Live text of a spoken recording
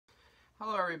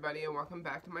Hello everybody and welcome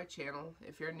back to my channel.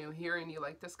 If you're new here and you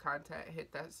like this content,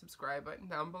 hit that subscribe button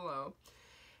down below.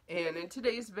 And in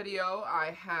today's video,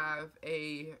 I have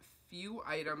a few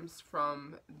items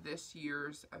from this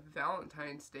year's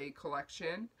Valentine's Day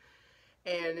collection.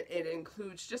 And it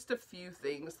includes just a few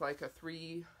things like a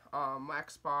 3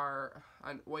 wax bar,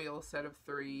 an oil set of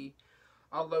 3,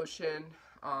 a lotion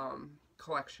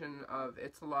collection of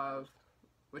It's Love,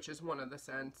 which is one of the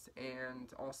scents,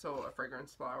 and also a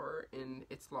fragrance flower in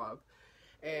It's Love.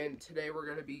 And today we're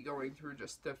going to be going through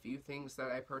just a few things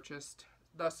that I purchased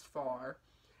thus far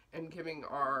and giving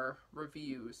our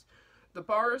reviews. The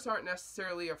bars aren't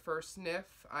necessarily a first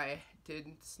sniff. I did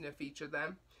sniff each of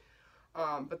them,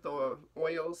 but the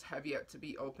oils have yet to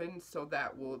be opened, so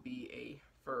that will be a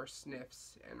first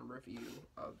sniffs and review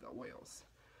of the oils.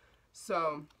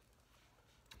 So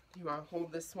you want to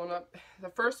hold this one up? The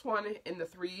first one in the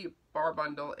 3 bar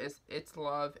bundle is It's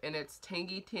Love, and it's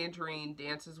Tangy Tangerine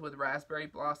Dances with Raspberry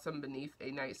Blossom Beneath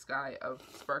a Night Sky of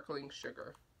Sparkling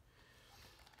Sugar.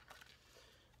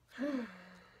 And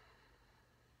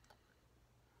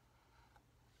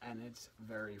it's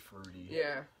very fruity.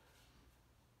 Yeah.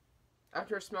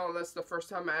 After smelling this the first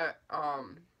time,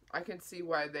 I can see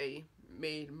why they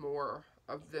made more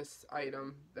of this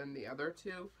item than the other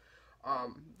two.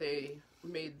 They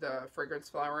made the fragrance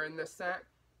flower in this scent,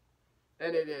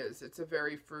 and it's a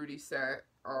very fruity scent.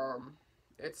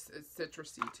 It's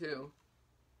citrusy too.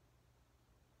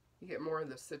 You get more of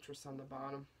the citrus on the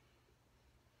bottom.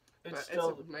 It's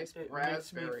a nice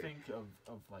raspberry. Makes me think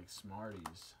of like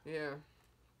Smarties. Yeah.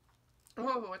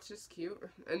 Oh, it's just cute.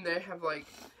 And they have like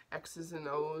X's and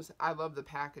O's. I love the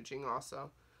packaging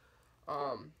also.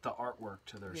 The artwork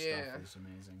to their stuff is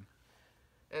amazing.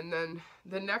 And then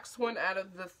the next one out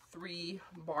of the 3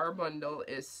 bar bundle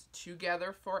is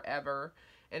Together Forever.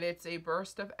 And it's a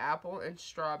burst of apple and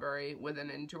strawberry with an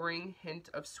enduring hint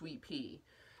of sweet pea.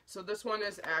 So this one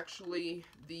is actually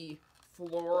the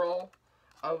floral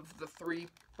of the 3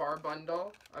 bar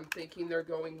bundle. I'm thinking they're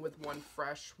going with 1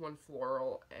 fresh, 1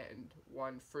 floral, and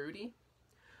 1 fruity.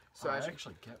 So I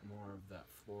actually get more of that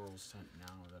floral scent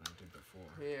now than I did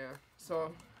before. Yeah.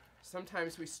 So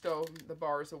sometimes we stow the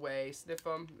bars away, sniff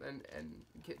them, and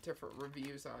get different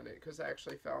reviews on it, because I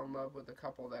actually fell in love with a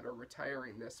couple that are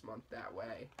retiring this month that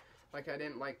way. Like, I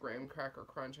didn't like Graham Cracker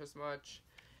Crunch as much,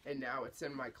 and now it's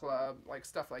in my club, like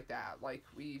stuff like that. Like,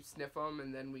 we sniff them,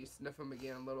 and then we sniff them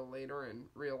again a little later and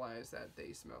realize that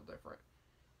they smell different.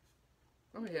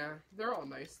 Oh yeah, they're all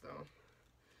nice though.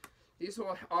 These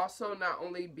will also not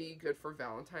only be good for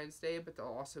Valentine's Day, but they'll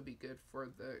also be good for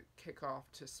the kickoff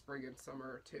to spring and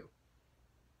summer too.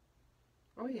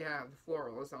 Oh yeah, the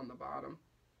floral is on the bottom.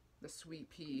 The sweet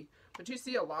pea. But you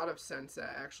see a lot of scents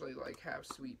that actually like have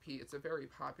sweet pea. It's a very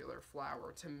popular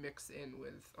flower to mix in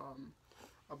with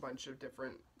a bunch of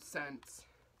different scents.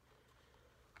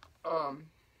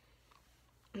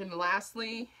 And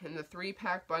lastly, in the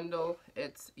 3-pack bundle,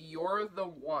 it's You're the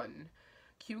One.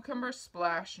 Cucumber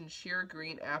Splash and Sheer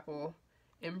Green Apple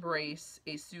Embrace,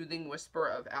 a Soothing Whisper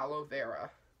of Aloe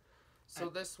Vera. So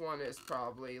this one is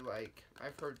probably like,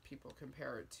 I've heard people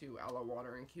compare it to aloe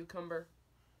water and cucumber.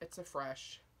 It's a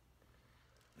fresh.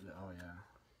 Oh yeah.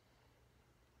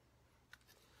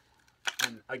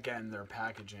 And again, their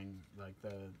packaging, like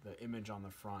the image on the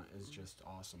front is just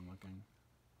awesome looking.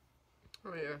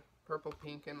 Oh yeah, purple,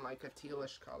 pink, and like a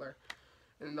tealish color.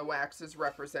 And the waxes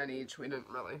represent each. We didn't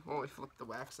really, well, we flipped the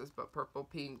waxes, but purple,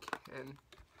 pink, and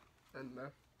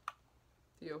the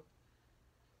teal.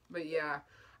 But yeah,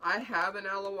 I have an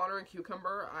aloe water and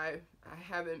cucumber. I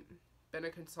haven't been a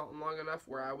consultant long enough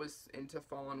where I was into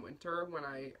fall and winter when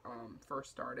I first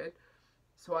started.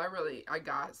 So I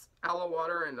got aloe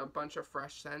water and a bunch of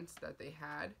fresh scents that they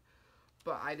had,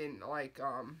 but I didn't like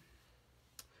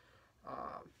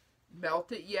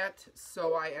melt it yet,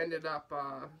 so I ended up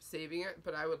saving it.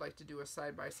 But I would like to do a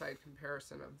side-by-side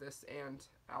comparison of this and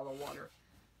aloe water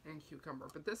and cucumber.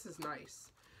 But this is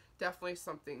nice. Definitely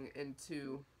something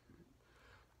into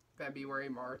February,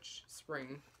 March,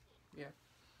 spring. Yeah,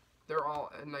 they're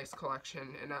all a nice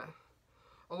collection. And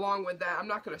along with that, I'm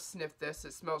not going to sniff this.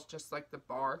 It smells just like the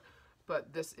bar,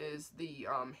 but this is the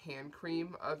hand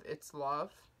cream of It's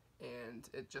Love, and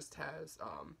it just has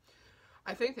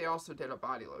I think they also did a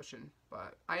body lotion,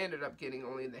 but I ended up getting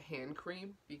only the hand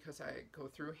cream because I go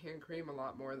through hand cream a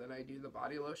lot more than I do the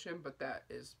body lotion, but that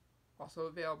is also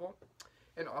available.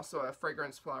 And also a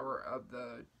fragrance flower of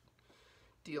the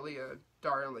Delia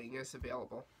Darling is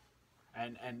available.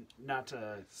 And not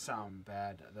to sound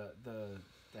bad, the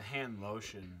hand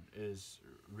lotion is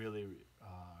really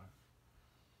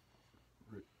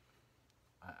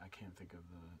I can't think of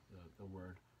the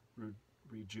word.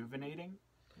 rejuvenating.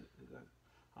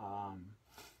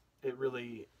 It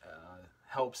really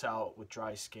helps out with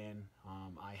dry skin.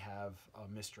 I have a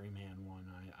Mystery Man one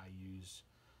I use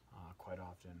quite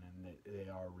often, and they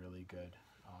are really good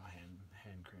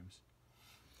hand creams.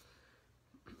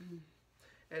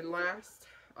 And last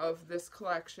of this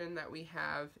collection that we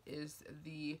have is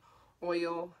the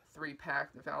oil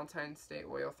 3-pack, the Valentine's Day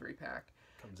oil 3-pack.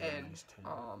 Comes in a nice tin.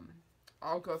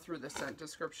 I'll go through the scent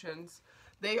descriptions.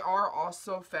 They are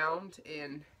also found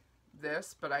in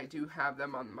this, but I do have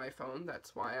them on my phone.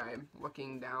 That's why I'm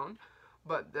looking down.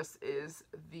 But this is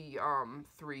the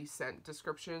 3 scent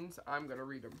descriptions. I'm going to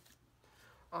read them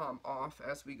off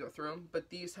as we go through them. But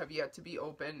these have yet to be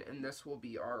opened, and this will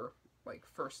be our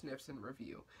first sniffs and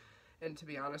review. And to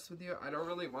be honest with you, I don't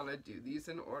really want to do these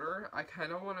in order. I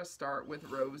kind of want to start with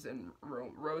Roses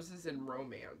and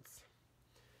Romance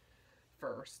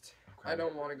first. Okay. I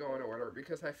don't want to go in order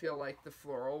because I feel like the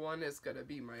floral one is going to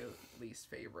be my least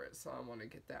favorite. So I want to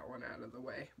get that one out of the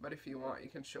way. But if you want, you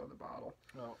can show the bottle.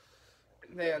 Well,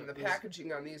 then the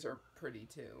packaging on these are pretty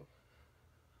too.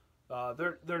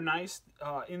 They're nice.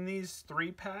 In these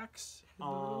 3-packs,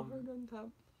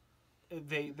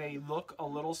 they look a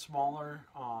little smaller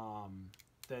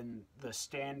than the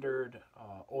standard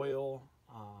oil.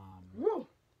 Woo!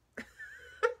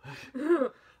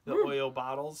 The oil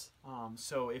bottles.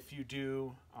 So if you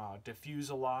do diffuse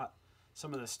a lot,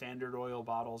 some of the standard oil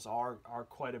bottles are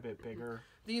quite a bit bigger.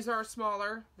 These are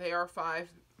smaller. They are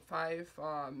 5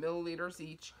 milliliters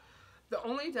each. The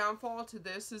only downfall to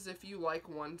this is if you like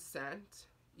one scent,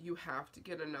 you have to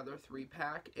get another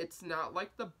 3-pack. It's not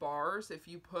like the bars. If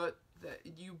you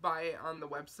you buy it on the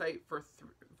website for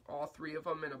all 3 of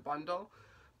them in a bundle,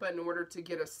 but in order to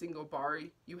get a single bar,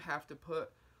 you have to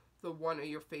put the one of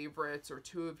your favorites or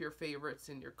 2 of your favorites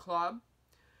in your club.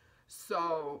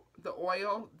 So the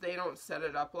oil, they don't set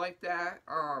it up like that.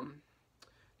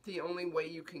 The only way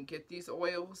you can get these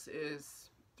oils is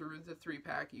through the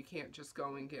 3-pack. You can't just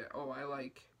go and get, oh, I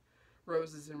like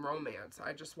Roses and Romance,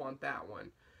 I just want that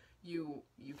one. You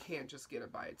can't just get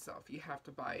it by itself. You have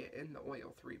to buy it in the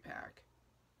oil 3-pack.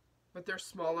 But they're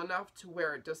small enough to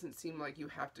where it doesn't seem like you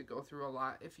have to go through a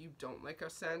lot if you don't like a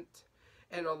scent.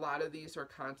 And a lot of these are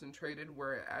concentrated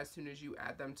where as soon as you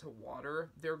add them to water,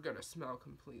 they're going to smell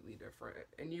completely different.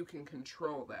 And you can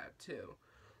control that too.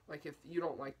 Like if you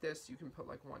don't like this, you can put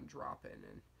like 1 drop in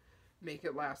and make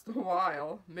it last a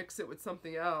while. Mix it with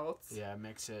something else. Yeah,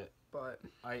 mix it. But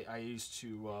I used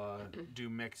to do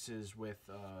mixes with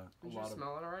a did lot you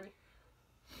smell it already?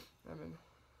 I mean,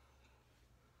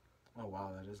 oh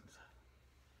wow, that isn't.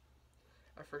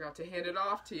 I forgot to hand it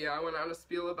off to you. I went on a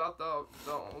spiel about the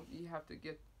you have to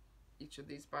get each of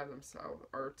these by themselves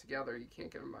or together. You can't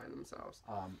get them by themselves.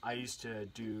 I used to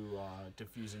do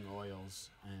diffusing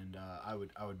oils, and I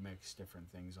would mix different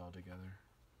things all together.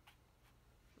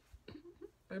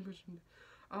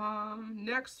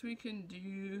 Next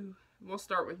we'll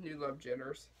start with New Love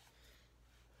Jitters.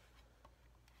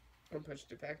 I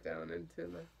pushed it back down into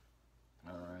the.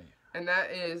 All right. And that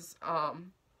is I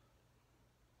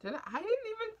didn't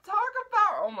even talk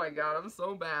about. Oh my god, I'm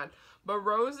so bad. But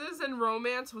Roses and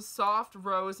Romance with soft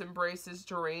rose embraces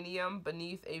geranium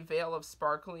beneath a veil of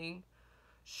sparkling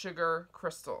sugar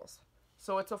crystals.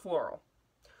 So it's a floral.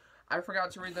 I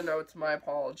forgot to read the notes. My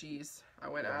apologies. I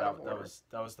went out of order.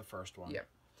 That was the first one. Yep.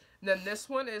 Then this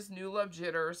one is New Love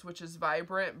Jitters, which is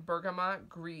vibrant bergamot,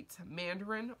 grete,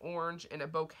 mandarin, orange, and a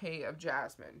bouquet of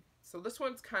jasmine. So this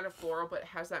one's kind of floral, but it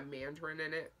has that mandarin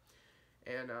in it.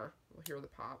 And we'll hear the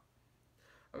pop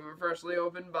of a freshly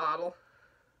opened bottle.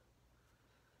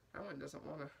 That one doesn't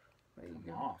want to let you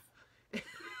go. Off.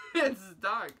 It's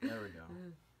stuck. There we go.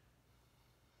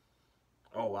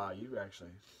 Oh wow, you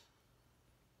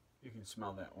can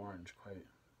smell that orange quite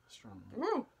strongly.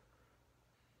 Woo!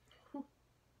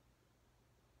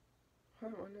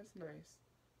 That one is nice.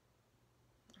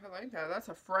 I like that. That's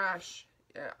a fresh.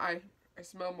 Yeah, I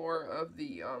smell more of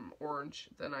the orange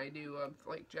than I do of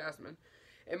like jasmine.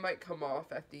 It might come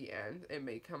off at the end. It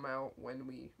may come out when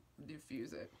we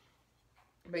diffuse it.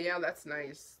 But yeah, that's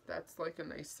nice. That's like a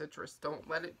nice citrus. Don't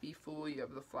let it be fool you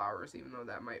of the flowers, even though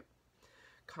that might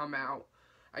come out.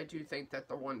 I do think that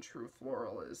the one true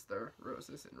floral is the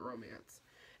Roses and Romance.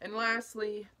 And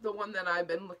lastly, the one that I've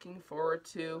been looking forward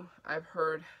to. I've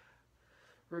heard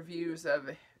reviews of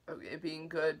it being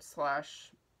good /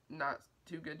 not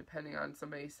too good depending on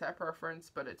somebody's set preference,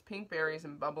 but it's pink berries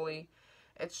and bubbly.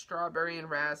 It's strawberry and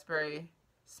raspberry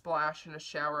splash in a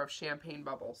shower of champagne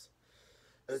bubbles.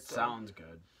 It sounds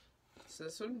good. So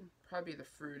this would probably be the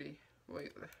fruity.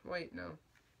 Wait, no.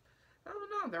 I don't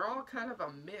know. They're all kind of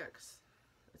a mix.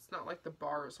 It's not like the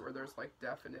bars where there's like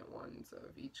definite ones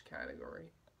of each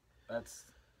category. That's.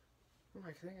 Oh,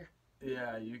 I think.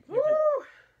 Yeah, you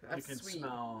can sweet.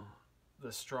 smell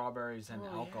the strawberries and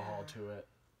alcohol to it.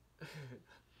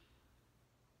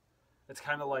 It's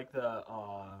kind of like the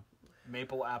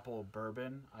maple apple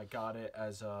bourbon. I got it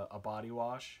as a body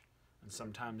wash, and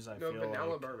sometimes I feel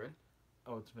vanilla like bourbon.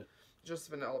 Oh, it's just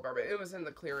vanilla bourbon. It was in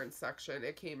the clearance section.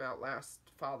 It came out last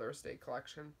Father's Day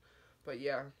collection, but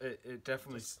yeah, it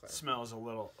definitely smells a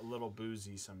little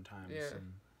boozy sometimes. Yeah.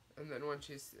 And then once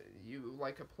you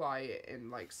like apply it and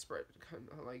like spread,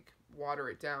 like water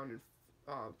it down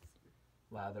and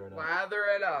lather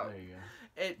it up. There you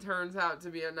go. It turns out to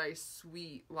be a nice,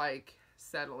 sweet, like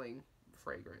settling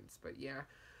fragrance. But yeah,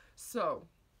 so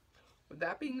with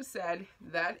that being said,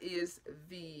 that is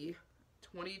the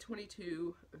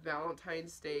 2022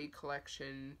 Valentine's Day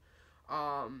Collection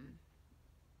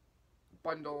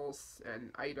bundles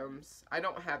and items. I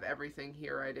don't have everything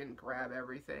here. I didn't grab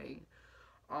everything.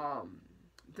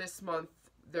 This month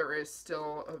there is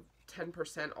still a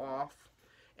 10% off,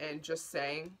 and just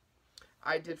saying,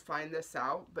 I did find this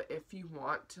out, but if you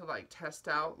want to like test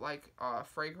out like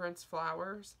fragrance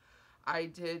flowers, I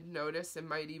did notice it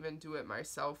might even do it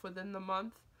myself within the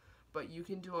month, but you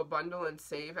can do a bundle and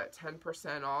save at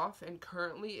 10% off. And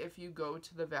currently, if you go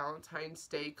to the Valentine's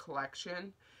Day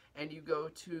Collection and you go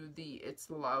to the It's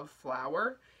Love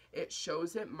flower, it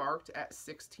shows it marked at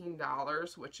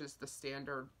 $16, which is the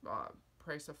standard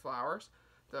price of flowers,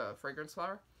 the fragrance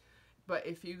flower. But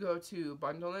if you go to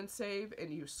bundle and save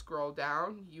and you scroll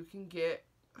down, you can get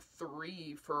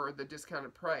 3 for the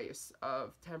discounted price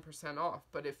of 10% off.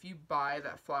 But if you buy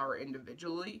that flower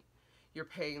individually, you're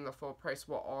paying the full price,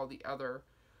 while all the other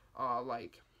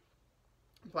like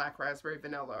black raspberry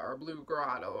vanilla or blue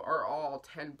grotto are all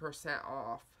 10%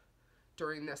 off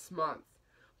during this month.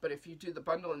 But if you do the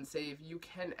bundle and save, you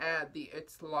can add the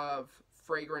It's Love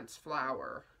fragrance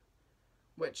flower,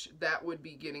 which that would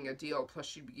be getting a deal,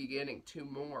 plus you'd be getting 2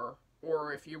 more.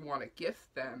 Or if you want to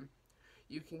gift them,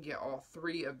 you can get all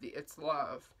 3 of the It's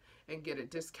Love and get a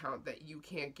discount that you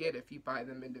can't get if you buy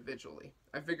them individually.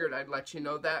 I figured I'd let you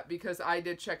know that because I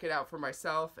did check it out for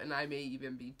myself, and I may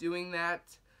even be doing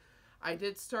that. I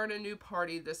did start a new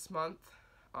party this month,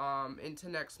 into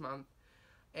next month,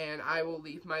 and I will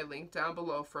leave my link down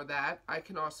below for that. I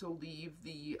can also leave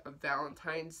the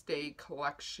Valentine's Day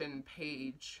Collection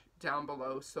page down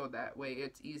below, so that way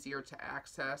it's easier to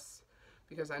access,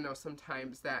 because I know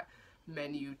sometimes that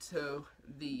menu to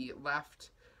the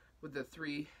left with the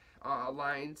 3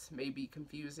 lines may be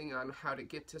confusing on how to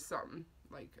get to something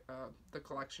like the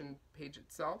collection page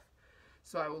itself.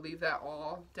 So I will leave that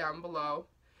all down below,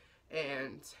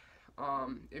 and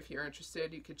if you're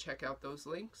interested, you could check out those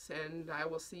links, and I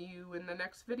will see you in the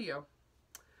next video.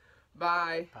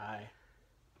 Bye. Bye.